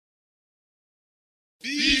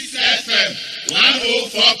Veeps FM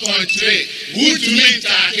 104.3. Who to meet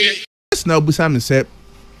Taki? Now, Busam said,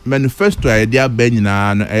 manifesto idea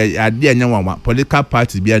Benina, idea Yawa, political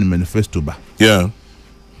parties behind manifesto. Yeah.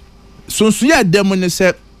 So, yeah, Demon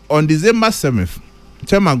said on December 7th,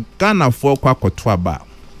 Chairman Ghana for Kwakotwa.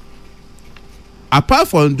 Apart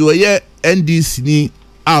from the year NDC,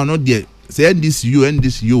 I don't know, say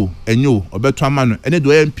NDCU, and you, or Betramano, and it do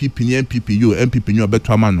MPP, MPP, or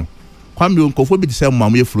Betramano. Kwame Nkofo bi say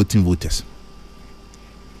mamwe floating voters.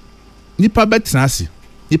 Nipa betenase.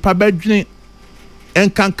 Nipa bedwene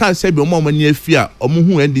enkanka say bi omo mani afi a omo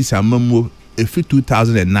hu NDC amamuo efi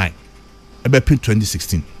 2009 ebepi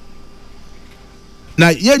 2016. Na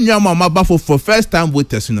ye nwa mama for first time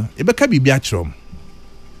voters no ebeka bibia kyerem.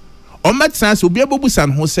 Ometenase obi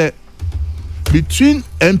abobusan ho say between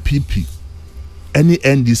MPP and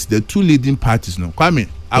NDC, the two leading parties no Kwame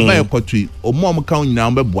Abaye Kotui omo ka nyina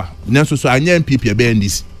ombeboa nanso so anya MPP e be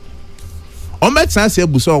NDC ometan se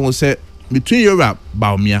buso won se between Europe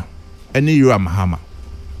Bawumia and Europe Mahama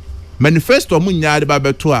manifesto mu nya de ba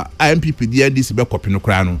beto a MPP di NDC be kopi no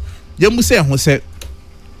kra no yemu se ho se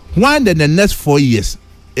one in the next 4 years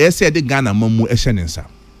e se de Ghana mamu e hye nensa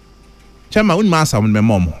chama un ma asam me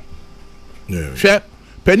momo hwe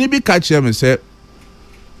pani bi ka kire me se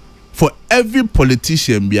for every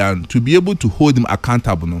politician to be able to hold him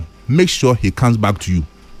accountable, no, make sure he comes back to you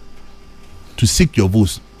to seek your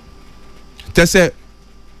votes. Just say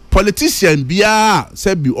politician biya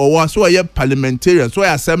say or so a parliamentarian, so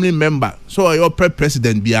a assembly member, so a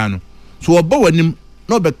president biano. So about him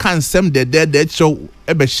no be can sem the show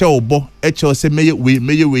ebe show bo say may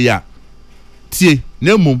ya. Tie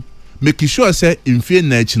nemum make sure say in fear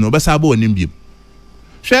nature no be sabo nim bi.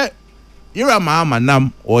 Share Ira Mahama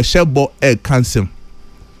nam or Shebo air cancel.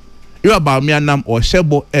 Ira Bawumia nam or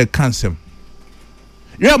Shebo air cancel.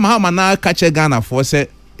 Ira Mahama na catch Ghana for say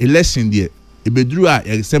election there. Ebedru a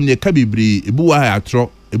exam ne kabibri ebuwa atro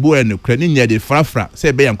ebuwa no krani nya de frafra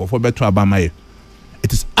say be yankofo beto abamaye.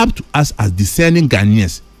 It is up to us as discerning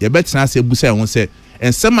Ghanaians. Ye betra say busa won say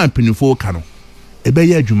ensem ampinifo ka no ebe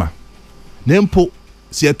ye adwuma. Na mpo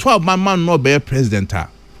se 12 man no be president a.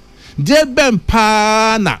 De bem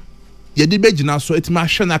pa na yedi begina so etima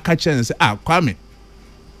hwe na ka kire say Kwame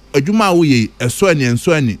adwuma wo ye eso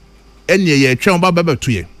ani ene ye twen ba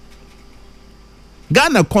bebeto ye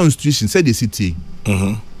Ghana constitution said the city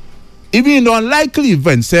even in the unlikely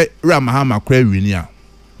event say Ramahama kra wini a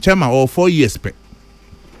chairman or 4 years pe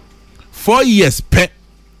 4 years pe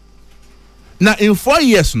na in 4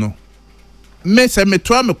 years no me say me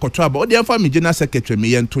to me koto aba o de fa me general secretary me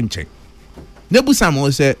ye nto nchen nebusa mo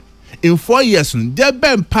say in 4 years, there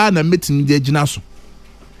been pan a meeting the Jinaso.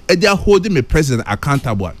 And they are holding me president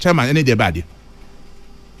accountable. Chairman, any day body.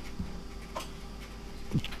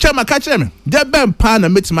 Chairman, catch them. There been pan a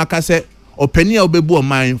meeting, Macase, or penny or baby of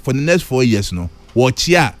mine for the next 4 years. No, watch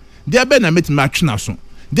ya. There been a meeting, Machinaso.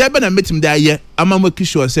 There been a meeting there, yeah. Amamo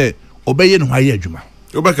Kisho say, obey and why Juma.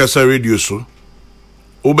 Obaka radio so.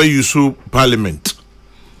 Obey you so parliament.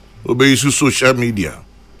 Obey you so social media.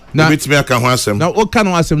 Now, now, what can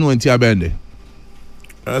I say no until abende?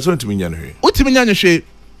 That's what me nyane. What me nyane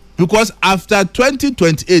because after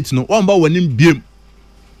 2028 no one about winning beam.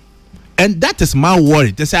 And that is my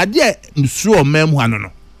worry. They say idea nsuo mem ho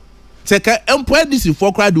no. Say ka employ this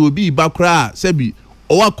for crowd will be bakra say bi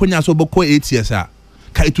o akonya so boko 8 years a.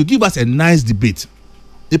 Ka it will give us a nice debate.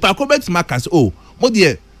 The parliament makers oh, mo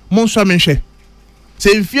de mo nso menhwe.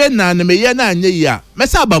 Say mfie na me ye na anye yi a,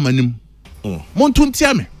 mesa abamanim. Mo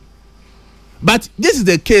ntuntia me. But this is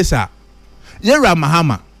the case, Yera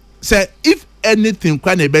Mahama say if anything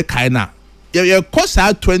can be kaina, your course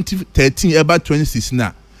 2013 about 2016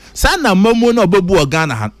 na. Sana momo no bobu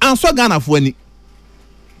Ghana han. Anso Ghana for any.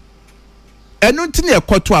 Enunti ne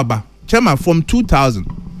ekoto aba. Chairman from 2000.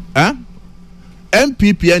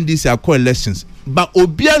 MPP NDC are co-elections. But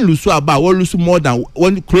Obian Lusu aba will lose more than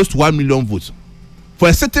close to 1 million votes. For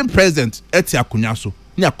a certain president, Etia Kunyaso,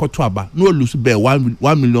 ni ekoto aba, no lose be 1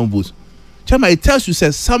 million votes. Chama, it tells you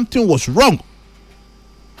says something was wrong.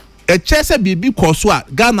 A chese bibi koswa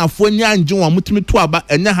Ghana for nya nje wa mutimi to aba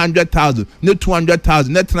enya 100,000, ne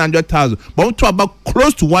 200,000, ne 300,000. But to aba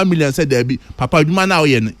close to 1 million said there be papa adwuma na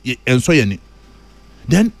ye enso ye ni.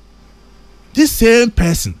 Then this same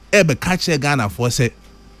person ebe catch Ghana for say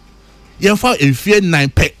ye fa enfie 9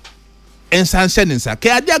 pe ensanse nsa ke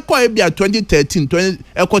ade akọ e bia 2013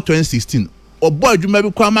 2016 obo adwuma bi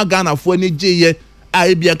kwa ma Ghana for ni je ye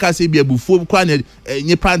I be a case be a buffo quane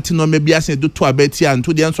any panty no maybe as do to a betty and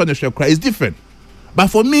to the answer cry is different. But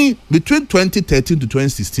for me, between 2013 to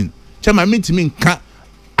 2016, Chama meet me can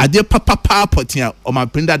I dear papa potia or my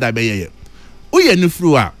printer that be Uye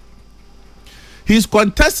Nufrua. He's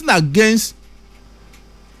contesting against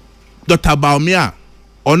Dr. Bawumia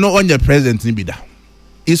or no on your president Nibida.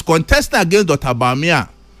 He's contesting against Dr. Bawumia.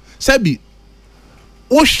 Sebi,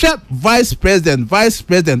 Osha vice president,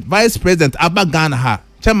 Abba ha.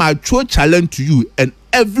 My true challenge to you and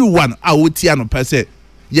everyone I would see no per se.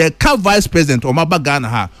 Ye ka vice president or Abba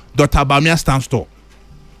ha. Dr. Bawumia stands tall.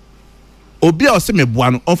 Obi or se me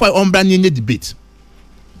buano on fire on brand new debate.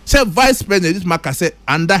 Say vice president this marker say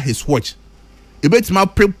under his watch. You bet my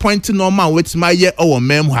pre-pointing normal with my year or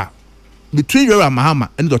memoir. Between Yura Mahama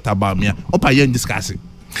and Dr. Bawumia, Opa yen discussing.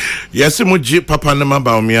 Yes, Muji Papa Nama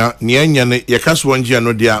Bawumia, Nian Yakas one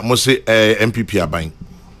Giano dia Mose MPP abine.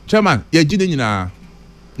 Chairman, ye didn't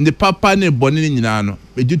the papa ne bonnie in Nano,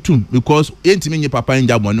 too, because ain't me papa in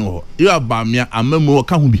Jabano. You are Bawumia and Memo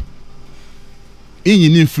Kahubi.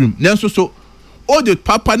 In film, Nanso so all the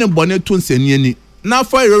papa ne bonnie tunes and yenny. Now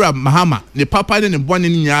for Yura Mahama, the papa ne bonnie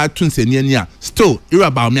in ya tunes and yenya. Still, Yura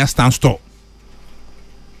Bawumia stands tall.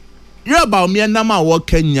 Yura Bawumia Nama wa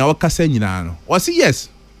Kenya wa Kasenyano. Was he yes?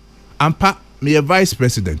 Ampa me a vice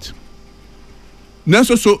president.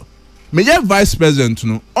 Nanso so me a vice president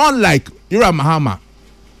no. Unlike Yura Mahama,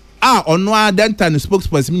 onwa dental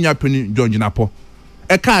spokesperson me yapeni John Jinapo.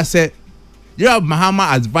 Eka say Yura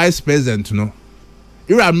Mahama as vice president no.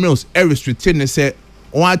 Yura Mills restricting say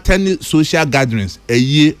on attend social gatherings a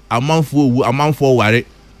year amount for ware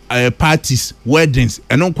parties, weddings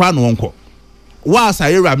and on kwa no onko. Whilst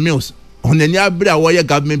Yura Mills on the near warrior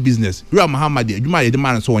government business, Yura Mahama de Juma de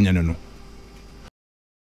man so no.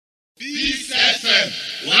 Veeps FM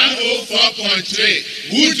 104.3.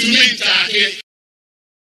 Good to meet